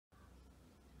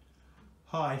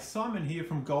Hi, Simon here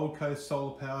from Gold Coast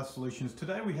Solar Power Solutions.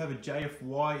 Today we have a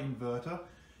JFY inverter,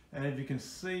 and if you can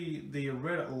see the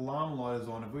red alarm light is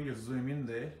on. If we just zoom in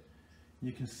there,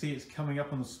 you can see it's coming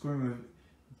up on the screen with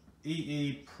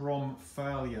EEPROM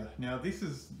Failure. Now this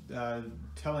is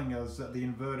telling us that the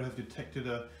inverter has detected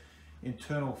an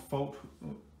internal fault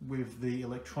with the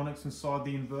electronics inside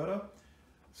the inverter.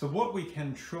 So what we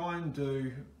can try and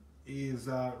do is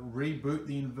reboot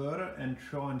the inverter and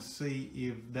try and see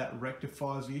if that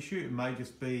rectifies the issue. It may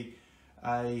just be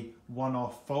a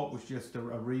one-off fault, which just a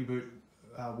reboot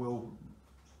will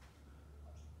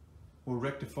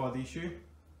rectify the issue.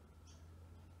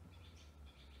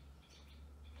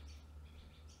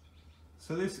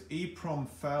 So this EEPROM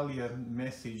failure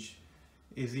message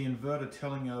is the inverter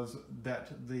telling us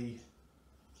that the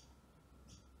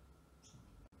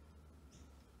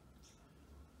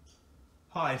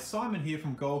Hi, Simon here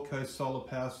from Gold Coast Solar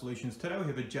Power Solutions. Today we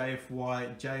have a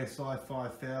JFY JSI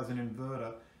 5000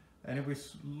 inverter, and if we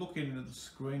look into the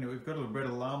screen, we've got a red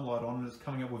alarm light on and it's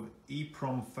coming up with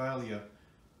EEPROM failure.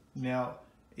 Now,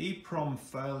 EEPROM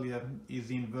failure is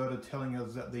the inverter telling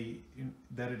us that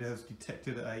it has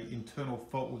detected an internal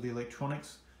fault with the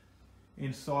electronics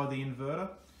inside the inverter,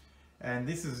 and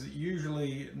this is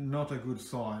usually not a good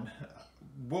sign.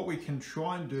 What we can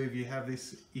try and do if you have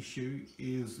this issue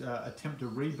is attempt a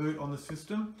reboot on the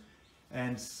system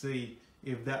and see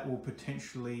if that will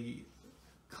potentially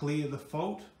clear the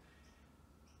fault.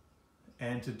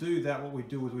 And to do that, what we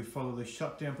do is we follow the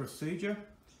shutdown procedure,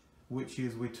 which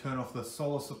is we turn off the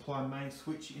solar supply main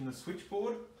switch in the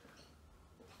switchboard,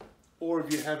 or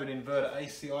if you have an inverter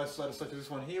AC isolator such as this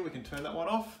one here, we can turn that one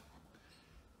off,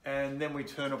 and then we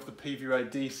turn off the PV array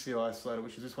DC isolator,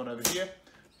 which is this one over here.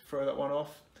 Throw that one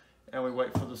off, and we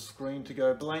wait for the screen to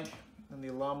go blank and the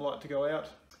alarm light to go out,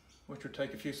 which will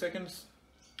take a few seconds.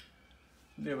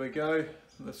 There we go,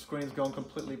 the screen's gone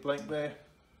completely blank there.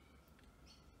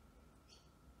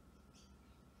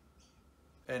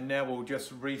 And now we'll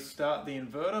just restart the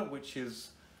inverter, which is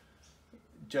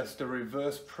just a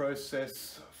reverse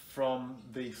process from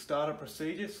the starter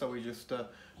procedure. So we just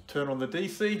turn on the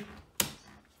DC,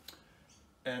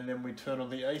 and then we turn on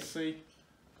the AC,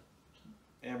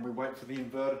 and we wait for the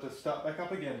inverter to start back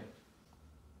up again.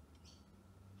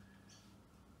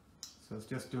 So it's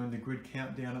just doing the grid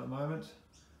countdown at the moment,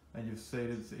 and you've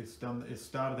seen it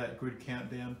started that grid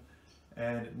countdown,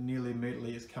 and nearly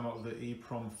immediately it's come up with the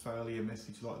EEPROM failure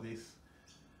message like this.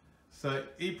 So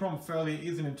EEPROM failure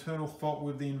is an internal fault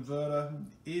with the inverter.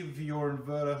 If your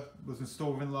inverter was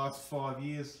installed within the last 5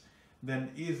 years,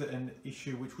 then is an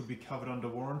issue which would be covered under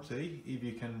warranty if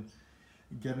you can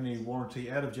get any warranty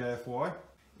out of JFY.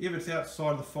 If it's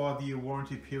outside the 5-year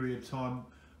warranty period time,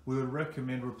 we would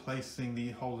recommend replacing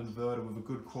the whole inverter with a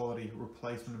good quality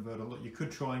replacement inverter. Look, you could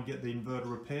try and get the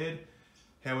inverter repaired,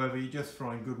 however, you're just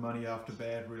throwing good money after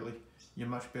bad, really. You're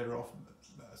much better off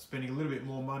spending a little bit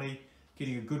more money,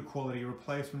 getting a good quality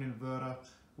replacement inverter,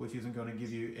 which isn't going to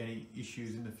give you any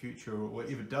issues in the future, or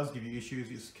if it does give you issues,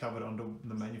 it's covered under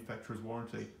the manufacturer's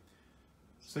warranty.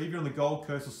 So if you're on the Gold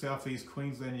Coast or Southeast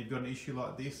Queensland and you've got an issue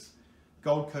like this,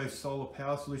 Gold Coast Solar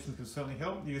Power Solutions can certainly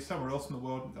help. If you're somewhere else in the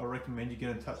world, I recommend you get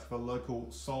in touch with a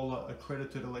local solar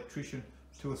accredited electrician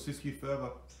to assist you further.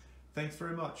 Thanks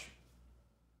very much.